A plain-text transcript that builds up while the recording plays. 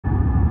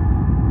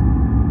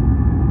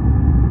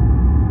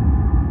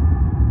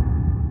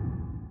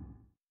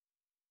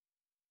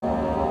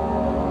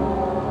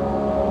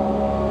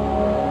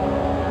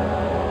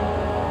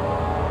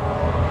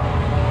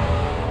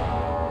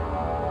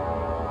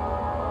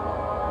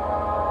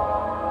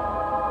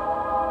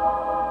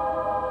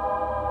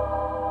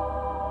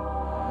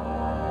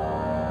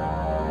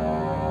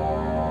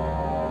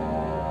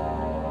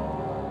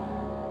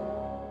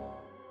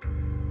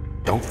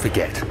Don't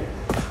forget,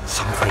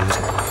 some things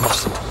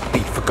mustn't be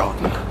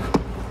forgotten.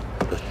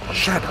 The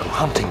shadow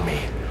hunting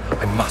me.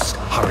 I must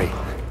hurry.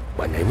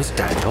 My name is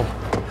Daniel.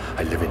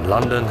 I live in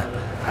London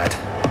at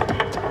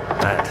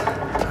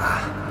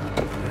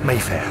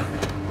Mayfair.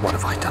 What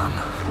have I done?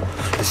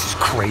 This is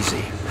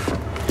crazy.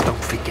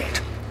 Don't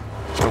forget.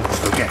 Don't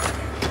forget.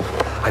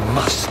 I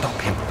must stop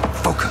him.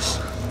 Focus.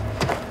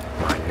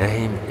 My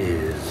name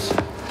is...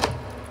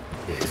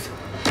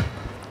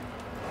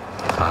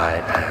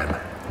 I am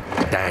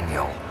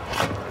Daniel.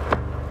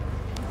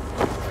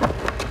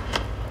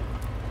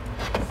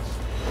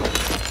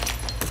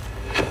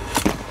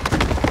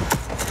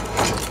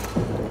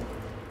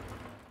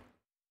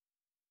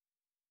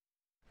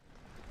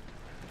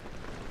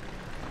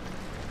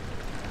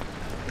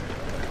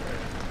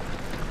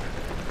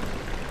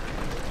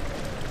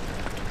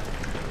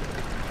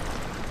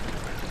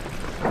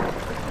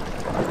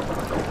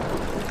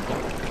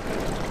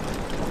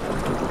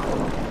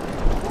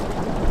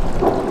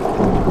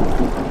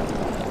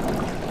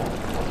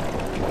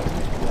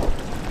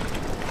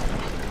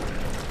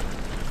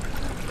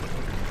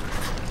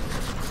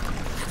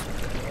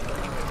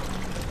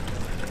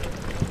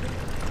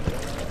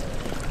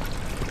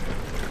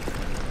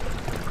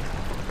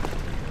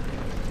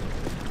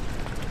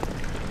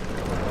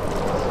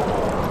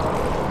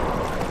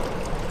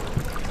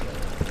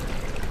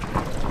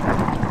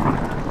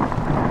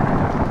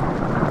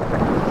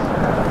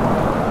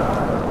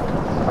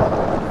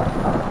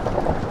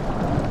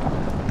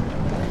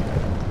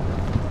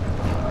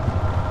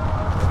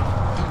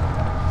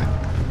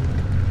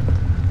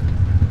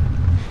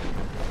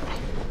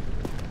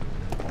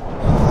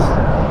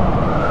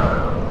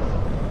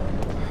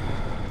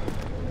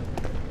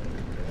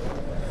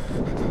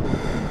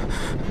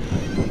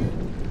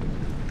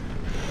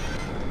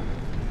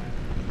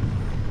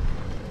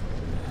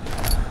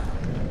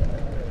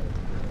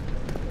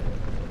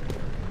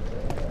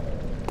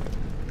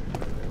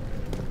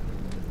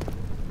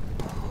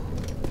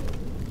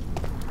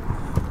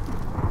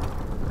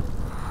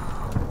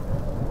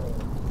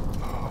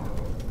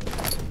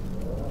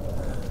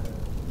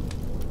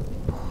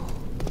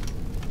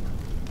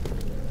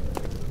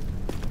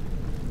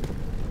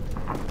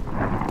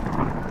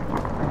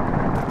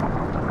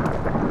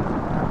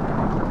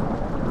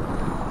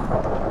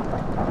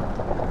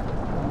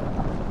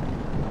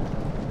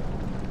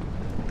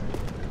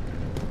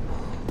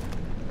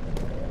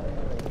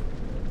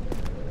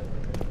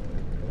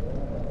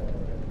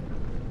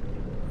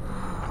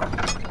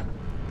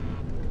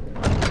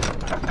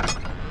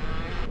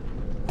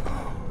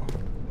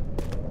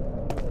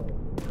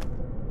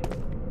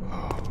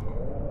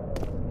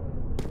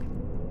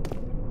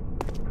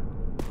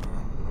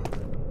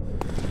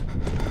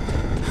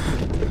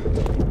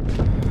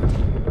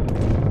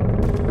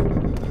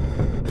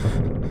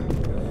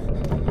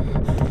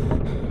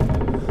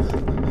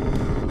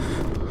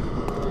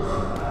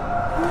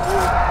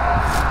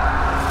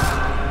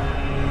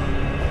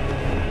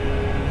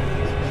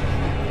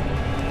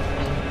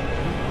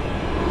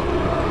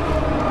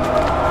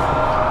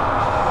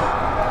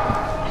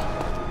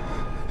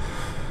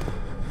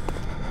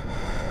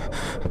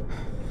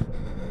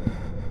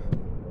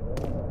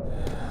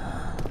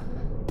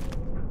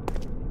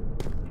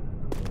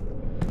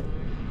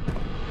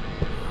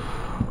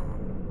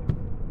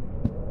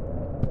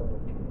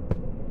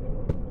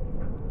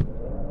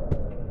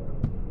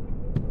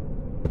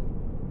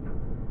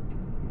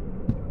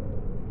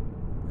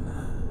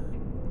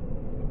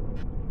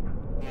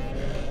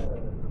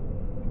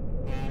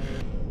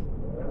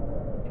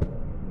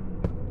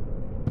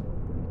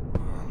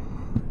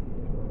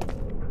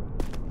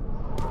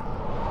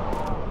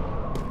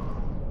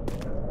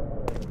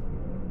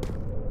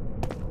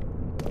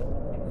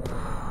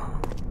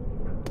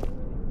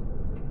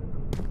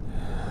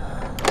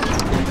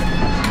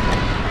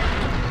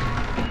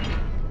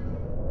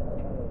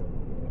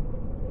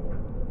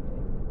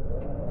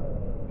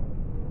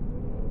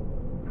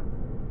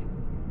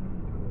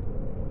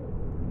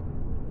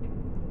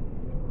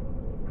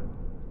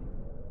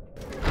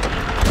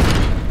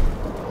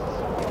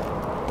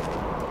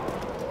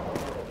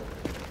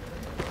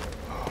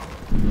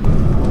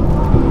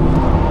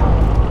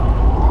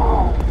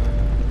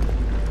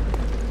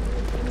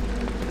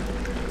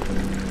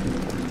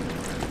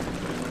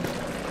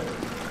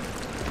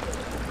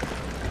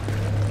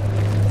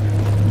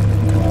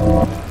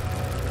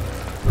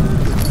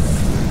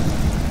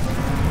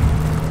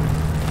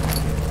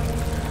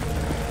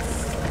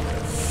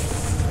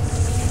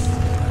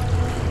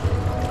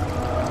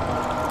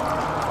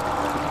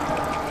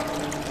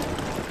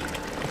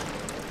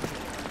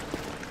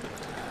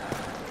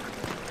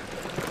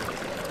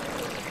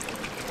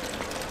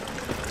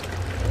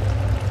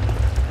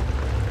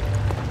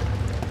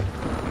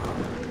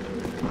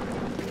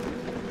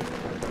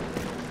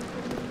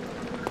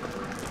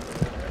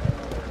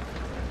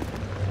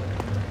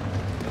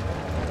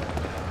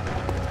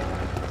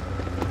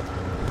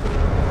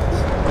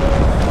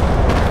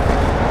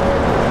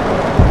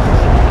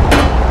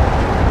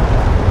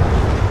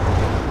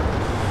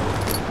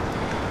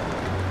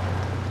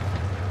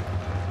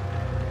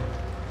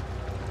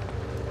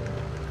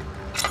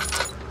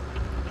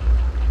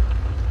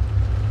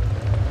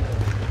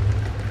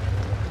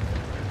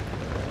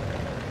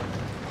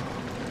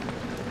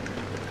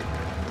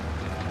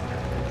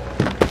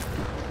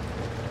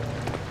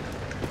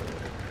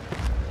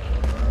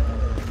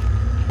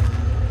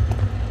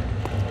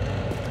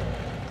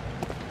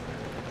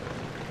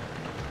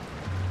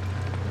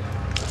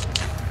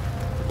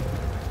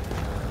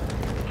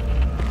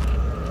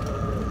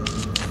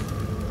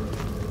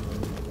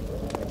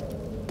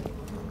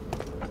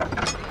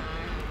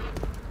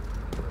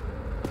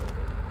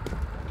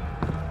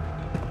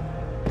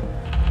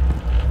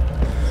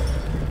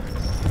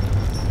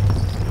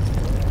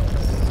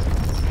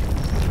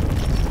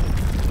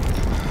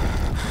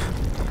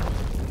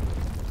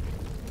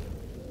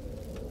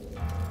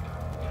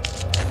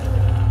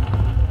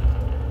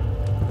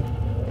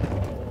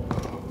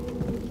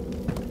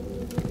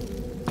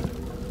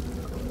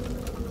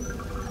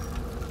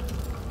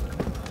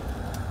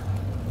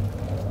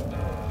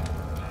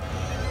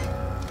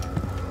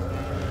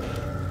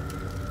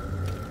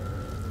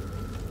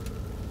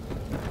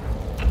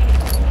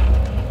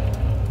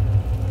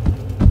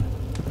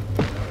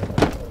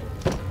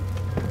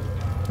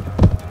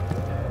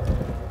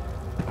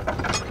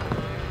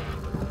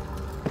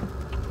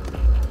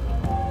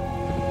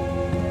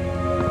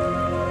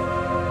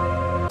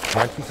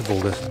 19th of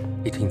August,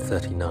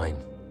 1839.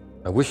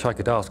 I wish I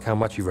could ask how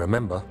much you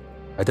remember.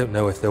 I don't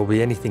know if there will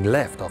be anything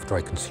left after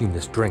I consume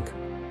this drink.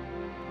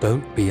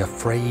 Don't be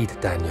afraid,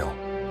 Daniel.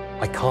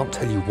 I can't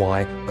tell you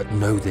why, but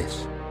know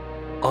this.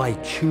 I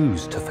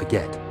choose to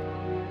forget.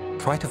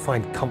 Try to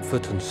find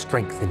comfort and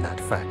strength in that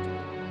fact.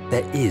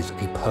 There is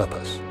a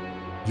purpose.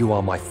 You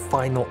are my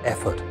final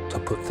effort to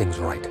put things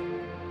right.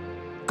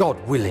 God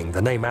willing,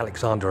 the name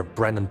Alexander of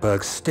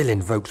Brandenburg still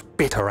invokes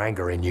bitter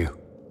anger in you.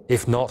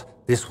 If not,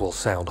 this will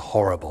sound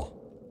horrible.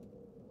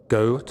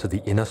 Go to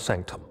the inner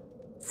sanctum,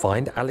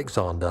 find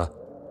Alexander,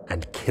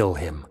 and kill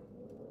him.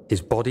 His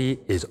body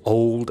is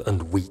old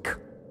and weak,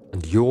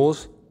 and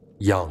yours,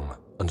 young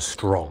and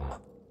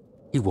strong.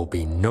 He will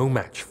be no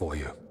match for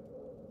you.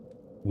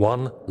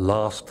 One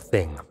last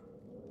thing.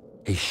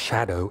 A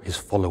shadow is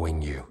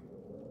following you.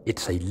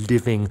 It's a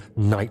living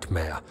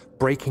nightmare,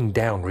 breaking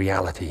down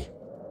reality.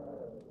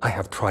 I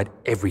have tried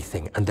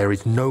everything, and there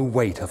is no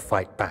way to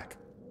fight back.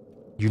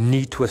 You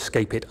need to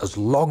escape it as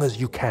long as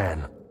you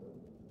can.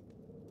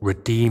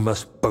 Redeem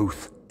us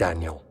both,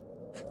 Daniel.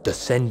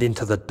 Descend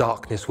into the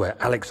darkness where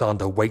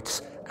Alexander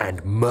waits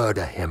and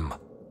murder him.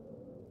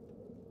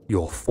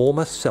 Your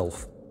former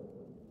self,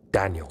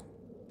 Daniel.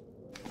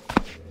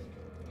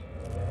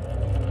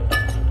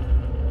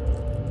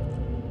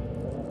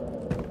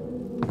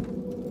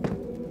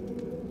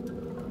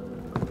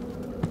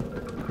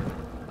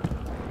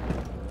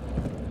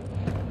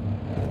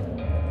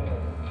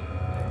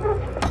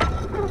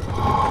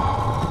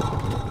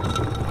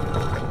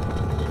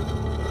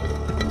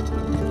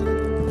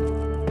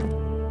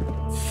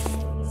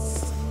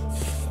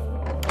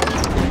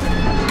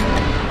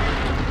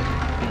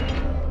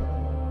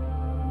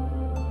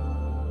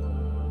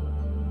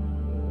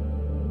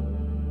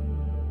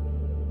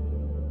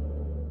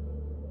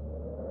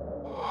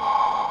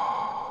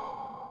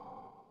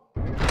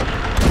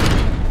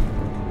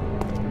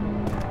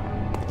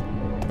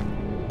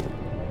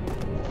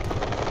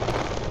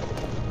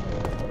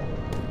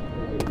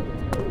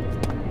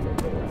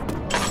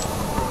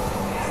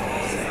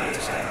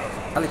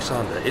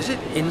 Alexander, is it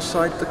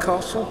inside the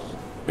castle?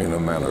 In a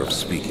manner of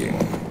speaking.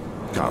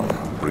 Come,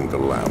 bring the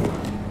lamp.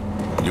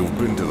 You've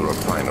been to the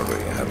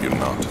refinery, have you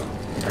not?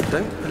 I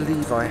don't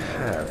believe I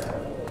have.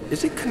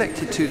 Is it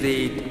connected to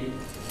the...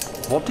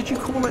 what did you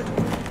call it?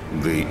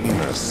 The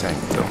inner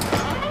sanctum.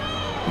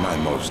 My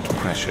most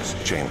precious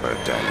chamber,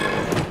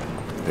 Daniel.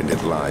 And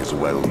it lies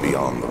well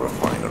beyond the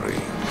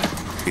refinery.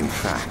 In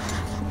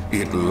fact,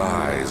 it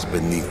lies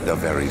beneath the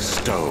very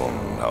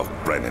stone of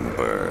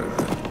Brandenburg.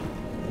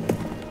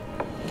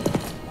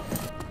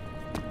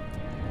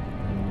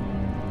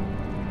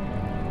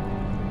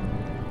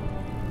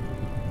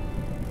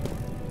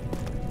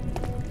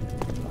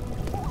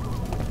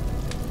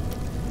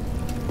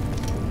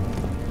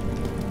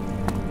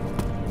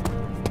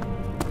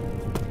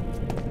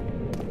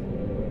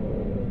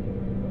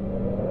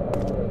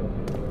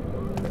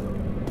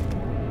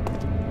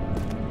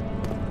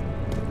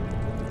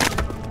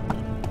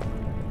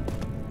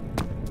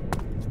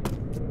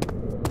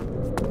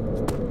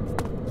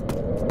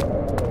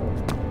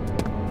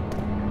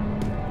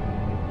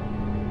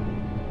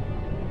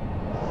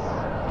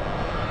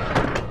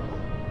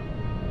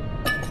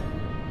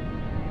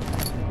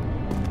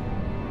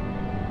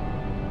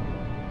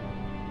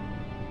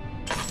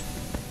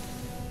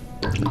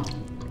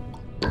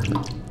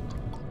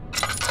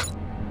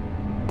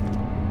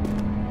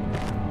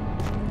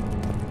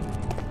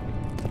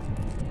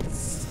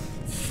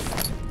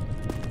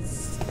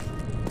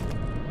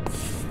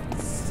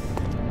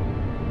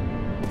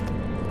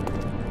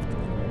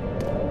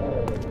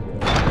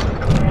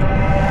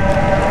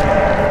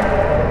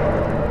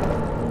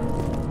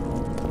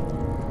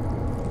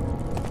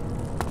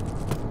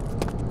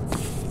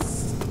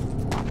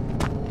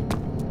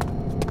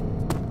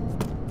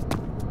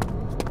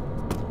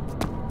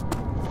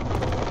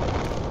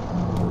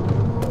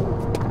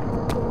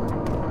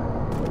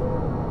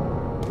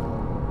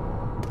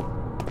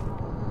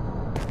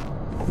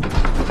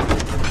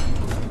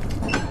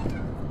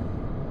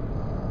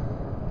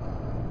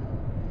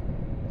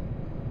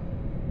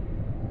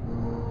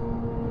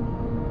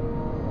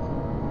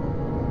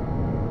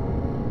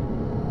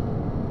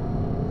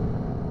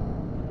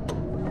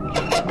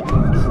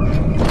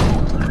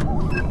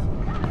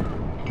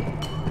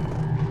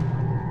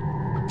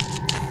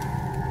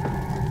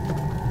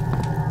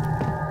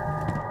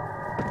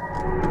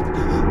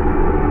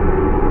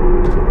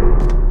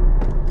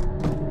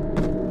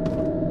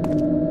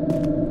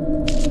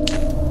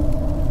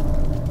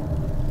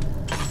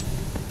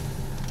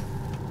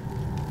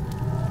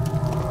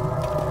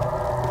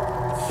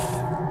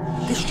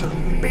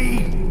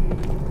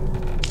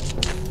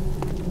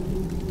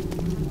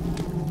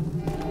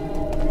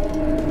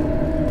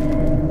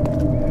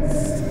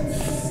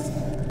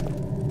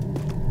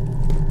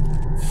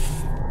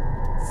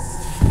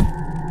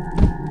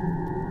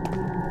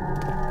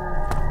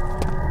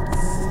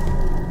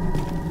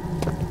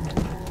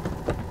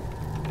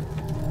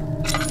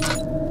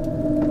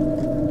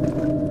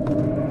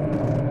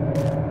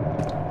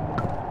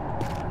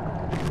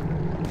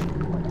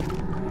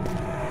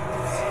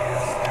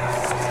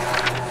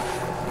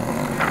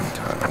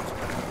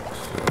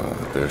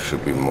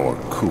 should be more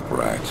coop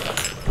rats.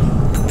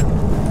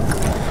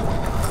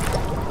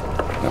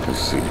 Let me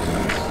see.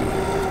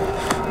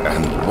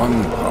 And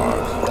one part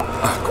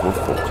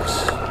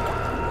aquafortis.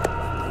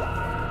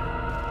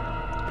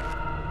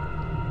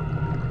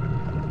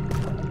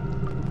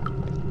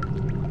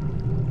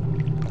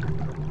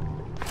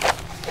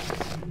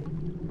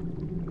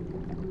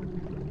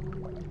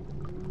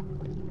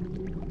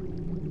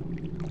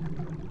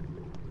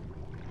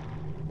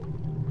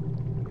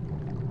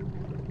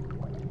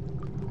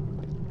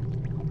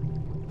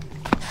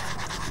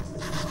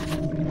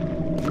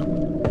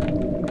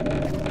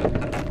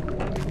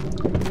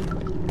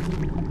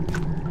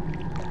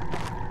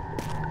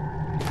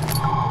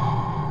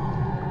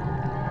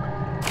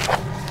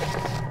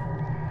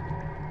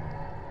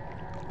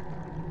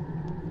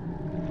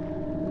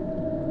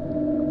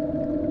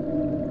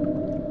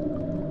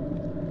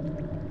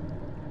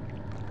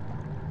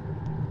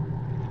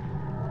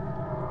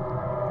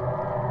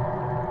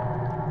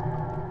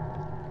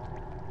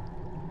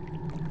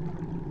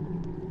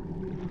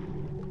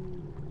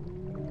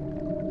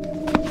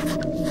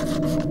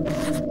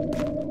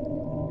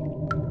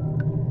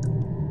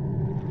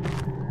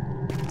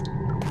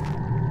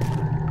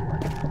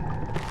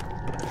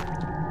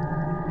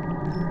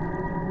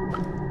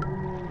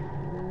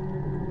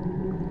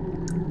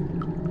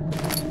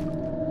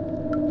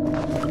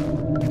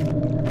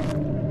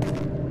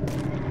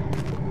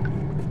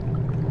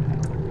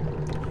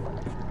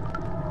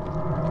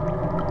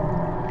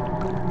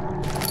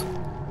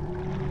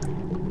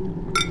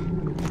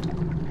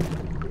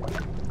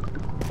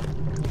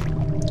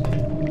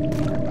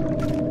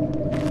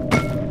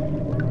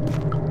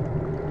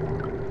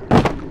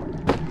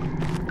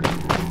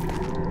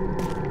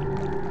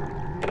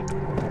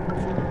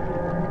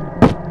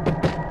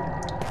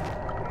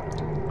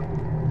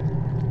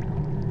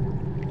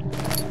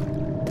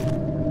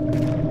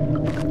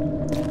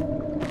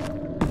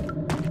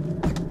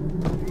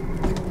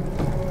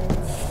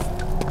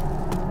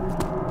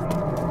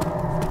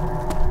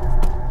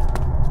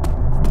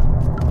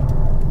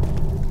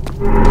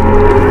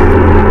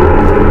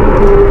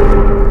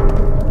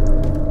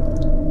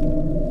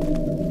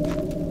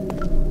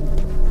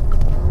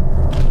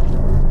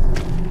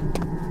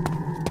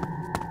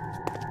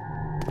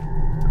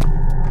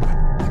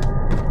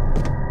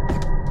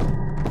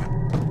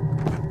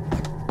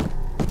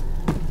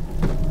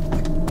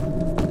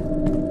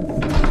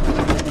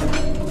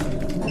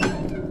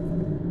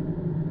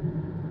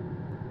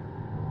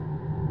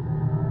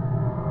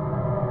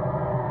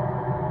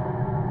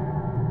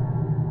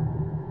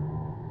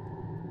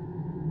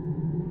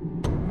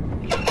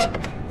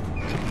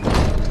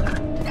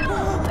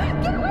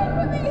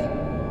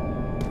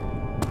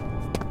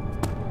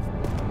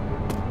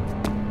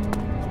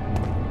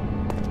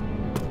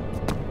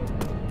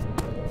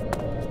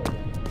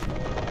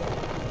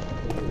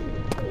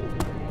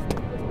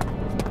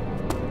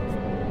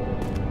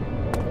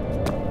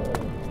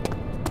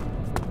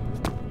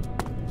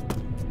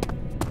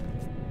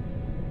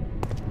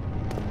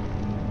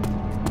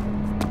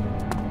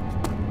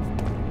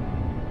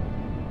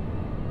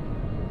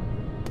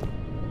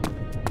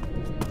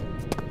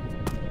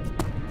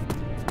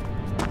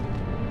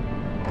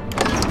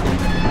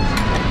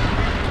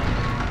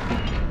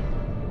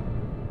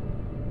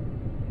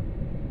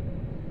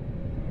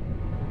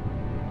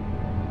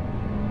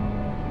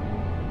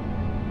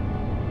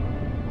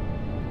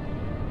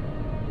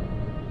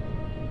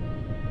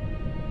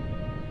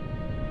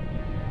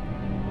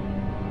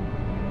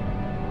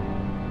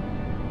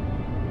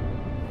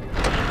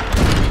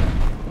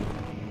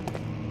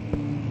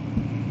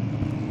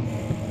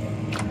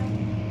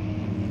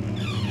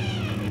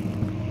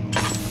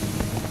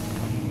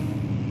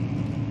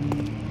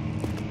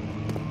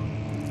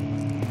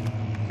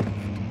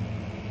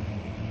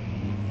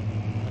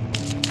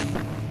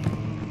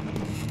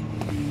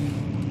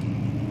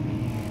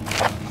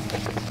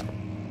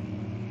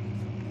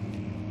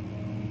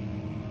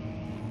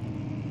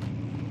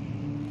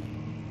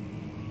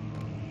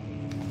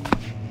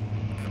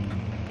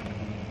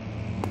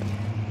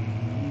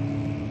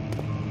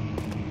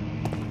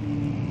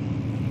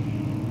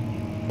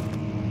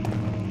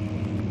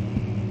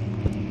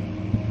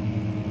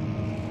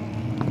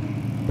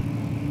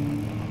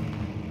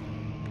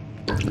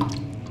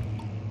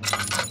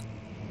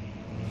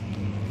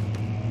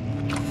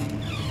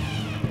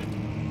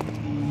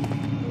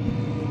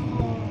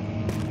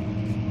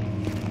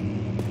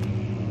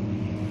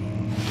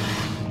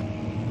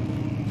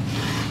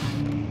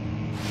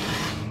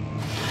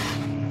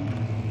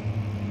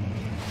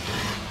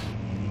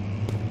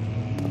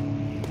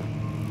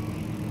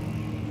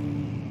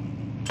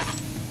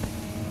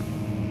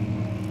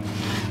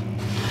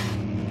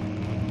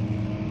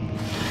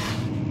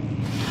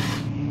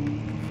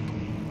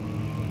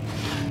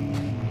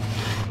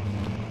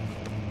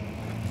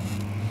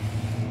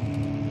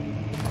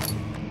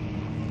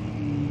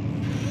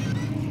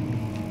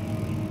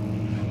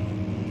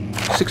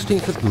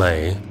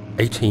 May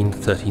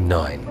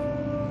 1839.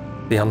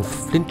 The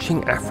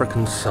unflinching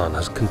African sun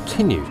has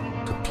continued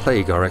to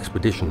plague our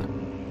expedition.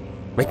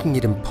 making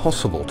it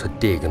impossible to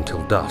dig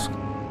until dusk.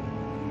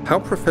 How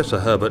Professor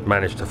Herbert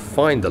managed to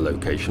find the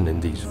location in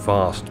these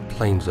vast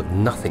plains of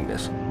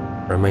nothingness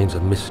remains a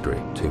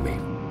mystery to me.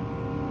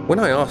 When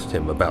I asked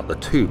him about the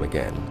tomb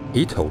again,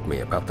 he told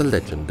me about the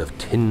legend of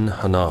Tin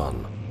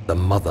Hanan, the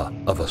mother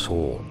of us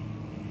all.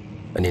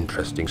 An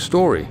interesting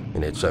story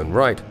in its own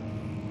right,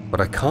 but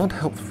I can't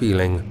help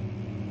feeling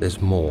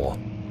there's more.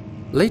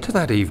 Later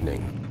that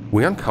evening,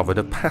 we uncovered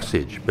a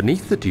passage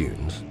beneath the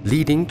dunes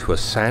leading to a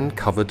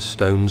sand-covered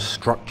stone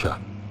structure.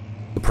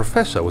 The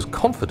professor was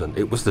confident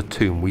it was the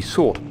tomb we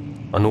sought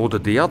and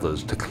ordered the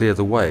others to clear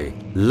the way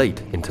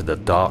late into the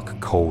dark,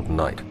 cold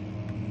night.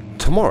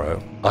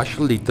 Tomorrow, I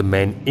shall lead the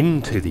men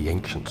into the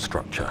ancient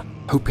structure,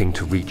 hoping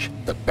to reach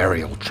the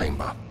burial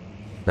chamber.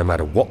 No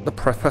matter what the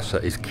professor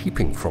is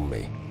keeping from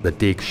me, the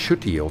dig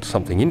should yield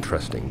something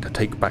interesting to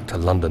take back to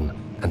London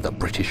and the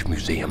British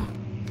Museum.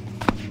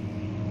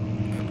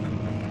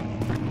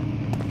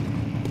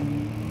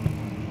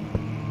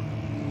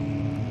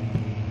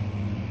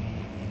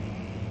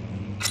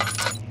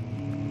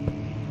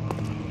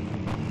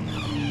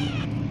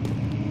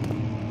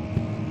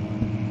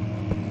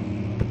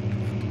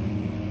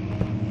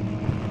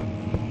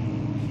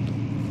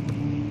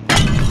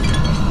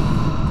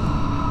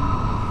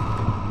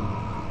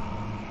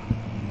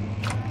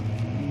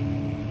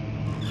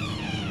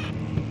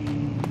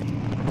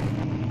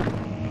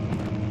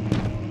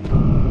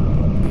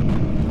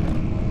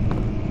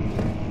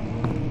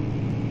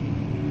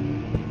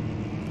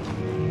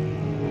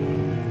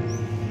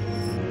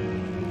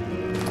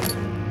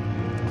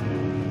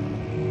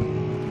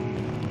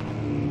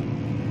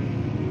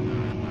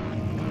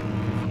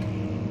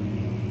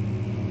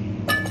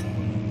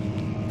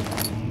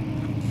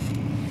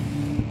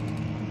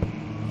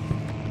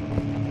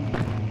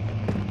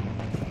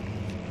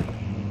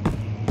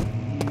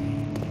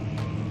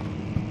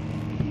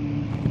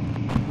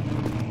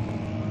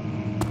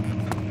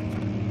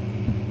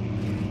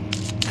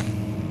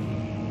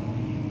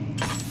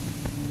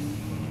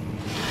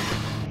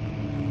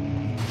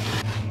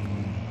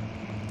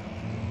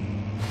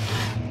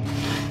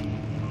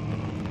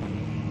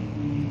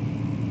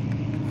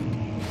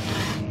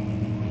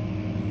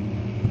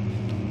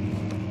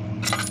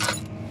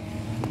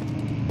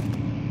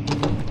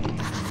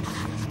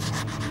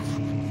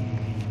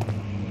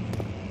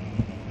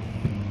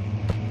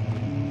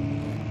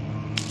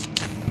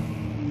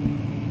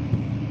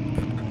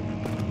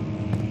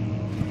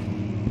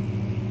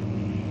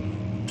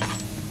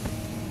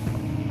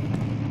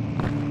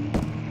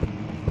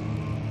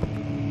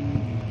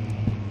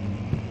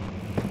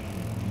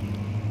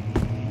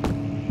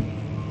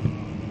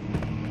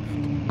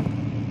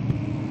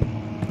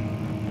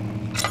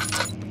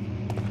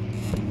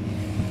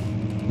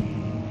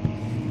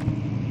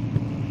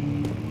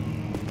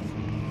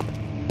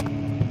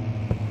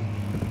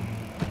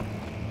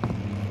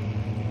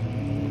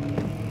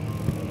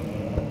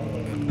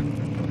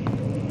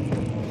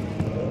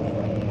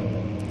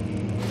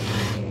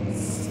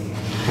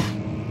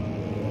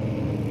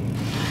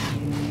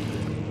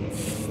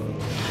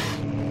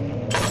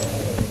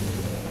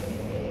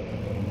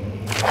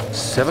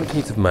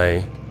 "17th of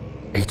May,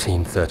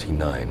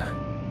 1839.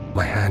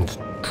 My hands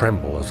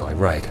tremble as I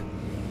write.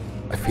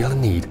 I feel a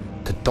need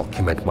to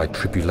document my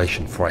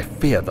tribulation, for I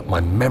fear that my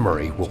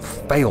memory will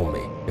fail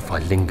me if I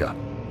linger.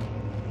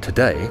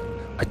 Today,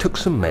 I took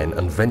some men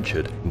and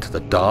ventured into the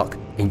dark,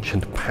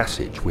 ancient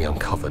passage we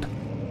uncovered.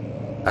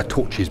 Our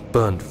torches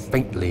burned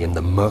faintly in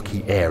the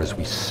murky air as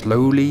we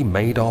slowly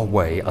made our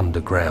way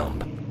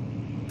underground.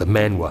 The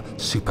men were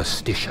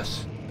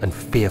superstitious and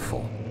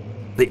fearful.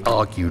 They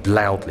argued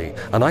loudly,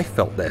 and I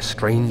felt their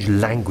strange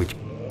language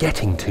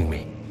getting to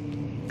me.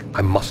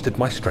 I mustered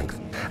my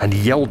strength and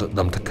yelled at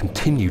them to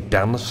continue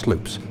down the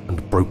slopes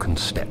and broken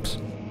steps.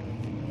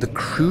 The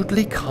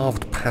crudely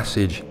carved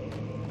passage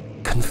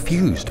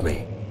confused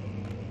me.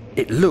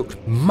 It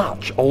looked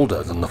much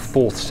older than the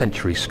 4th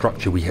century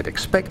structure we had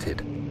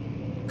expected.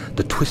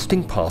 The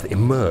twisting path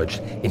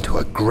emerged into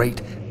a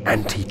great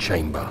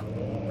antechamber.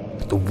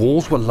 The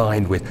walls were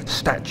lined with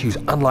statues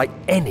unlike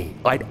any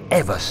I'd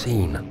ever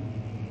seen.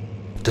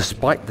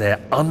 Despite their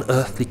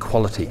unearthly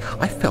quality,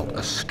 I felt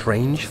a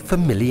strange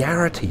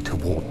familiarity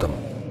toward them,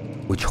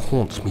 which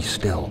haunts me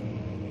still.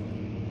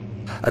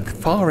 At the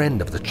far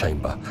end of the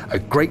chamber, a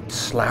great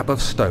slab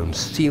of stone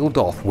sealed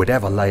off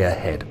whatever lay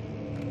ahead.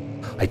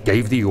 I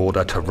gave the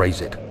order to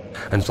raise it,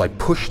 and as I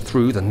pushed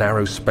through the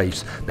narrow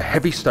space, the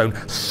heavy stone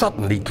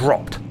suddenly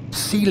dropped,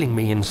 sealing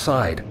me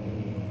inside.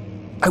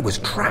 I was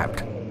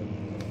trapped.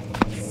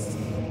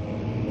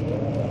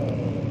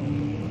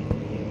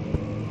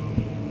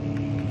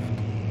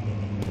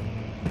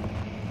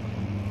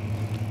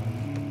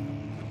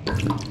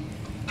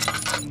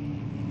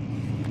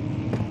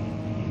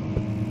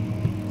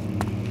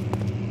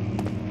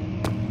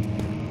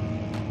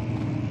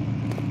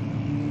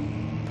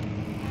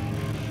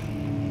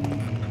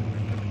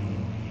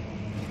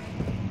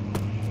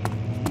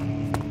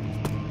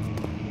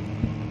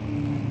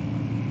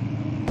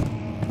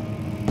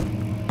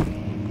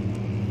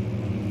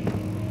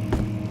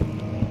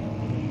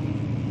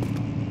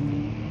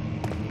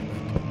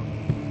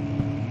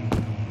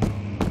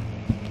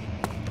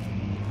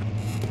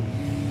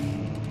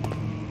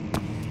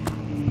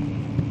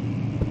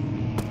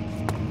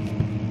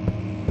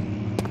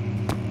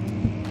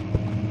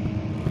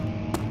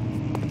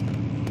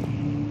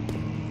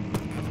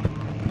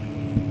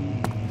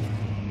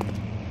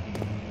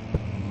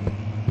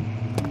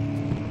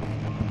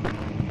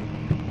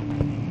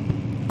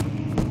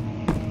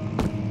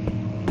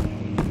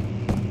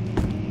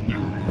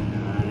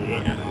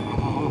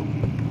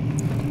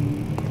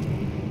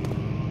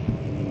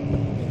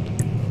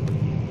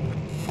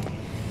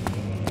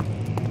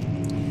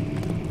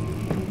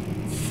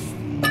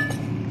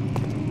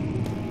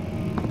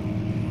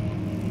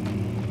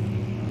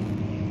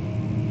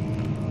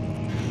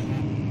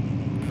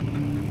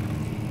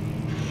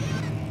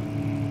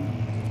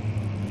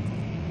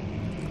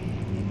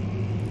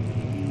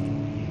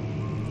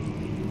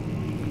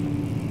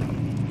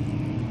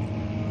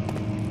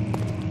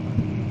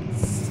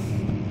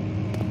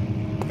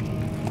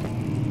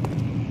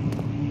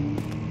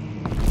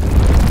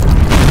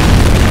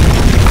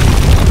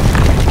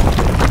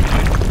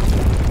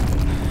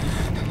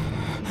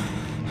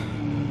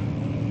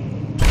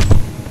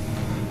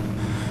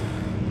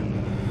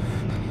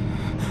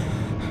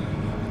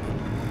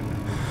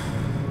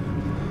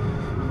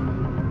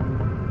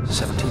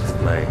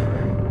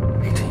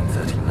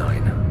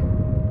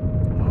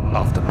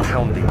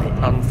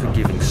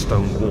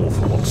 stone wall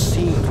for what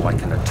seemed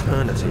like an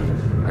eternity,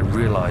 I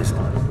realized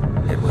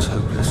it was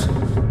hopeless.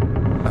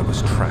 I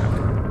was trapped.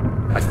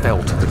 I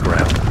fell to the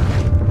ground,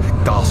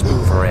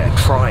 gasping for air,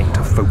 trying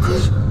to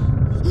focus.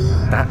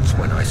 That's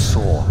when I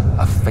saw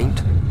a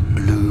faint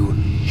blue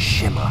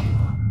shimmer.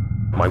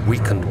 My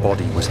weakened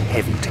body was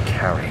heavy to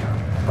carry,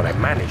 but I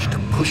managed to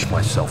push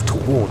myself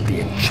toward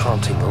the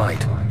enchanting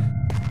light.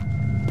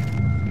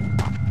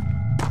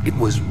 It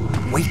was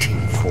waiting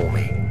for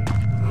me.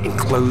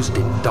 Enclosed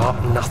in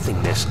dark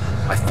nothingness,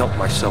 I felt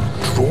myself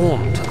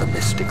drawn to the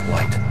mystic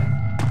light.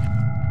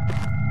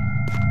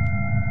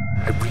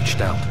 I reached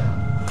out,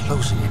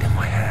 closing it in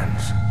my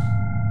hands.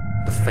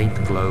 The faint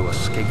glow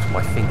escaped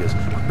my fingers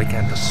and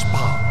began to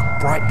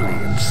spark brightly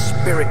and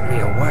spirit me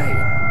away,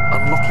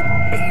 unlocking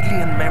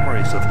alien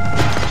memories of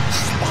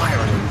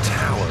spiraling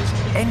towers,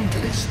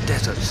 endless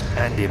deserts,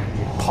 and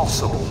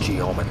impossible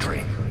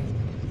geometry.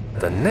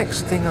 The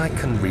next thing I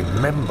can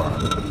remember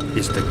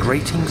is the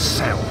grating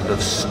sound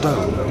of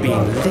stone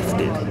being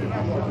lifted,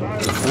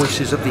 the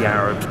voices of the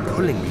Arabs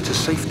pulling me to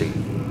safety,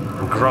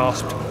 and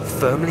grasped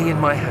firmly in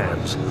my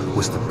hands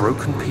was the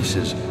broken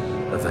pieces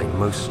of a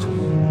most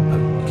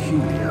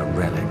peculiar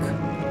relic.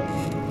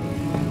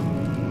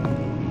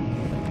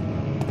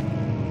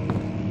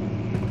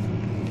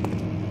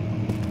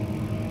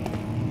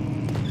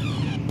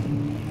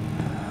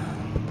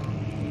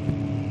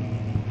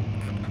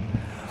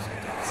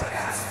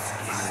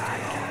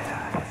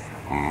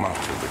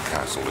 Much of the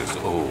castle is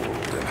old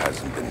and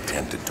hasn't been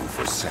tended to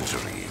for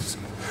centuries.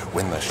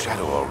 When the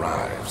shadow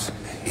arrives,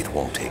 it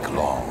won't take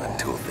long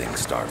until things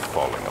start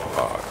falling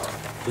apart.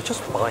 We're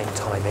just buying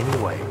time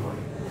anyway.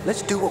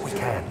 Let's do what we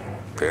can.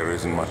 There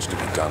isn't much to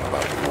be done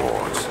about the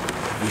walls.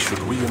 We should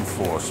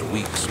reinforce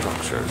weak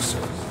structures.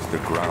 The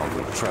ground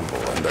will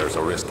tremble and there's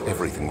a risk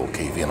everything will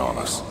cave in on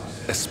us,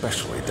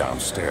 especially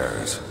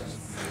downstairs.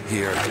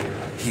 Here,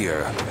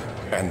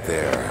 and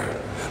there.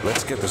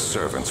 Let's get the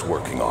servants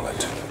working on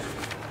it.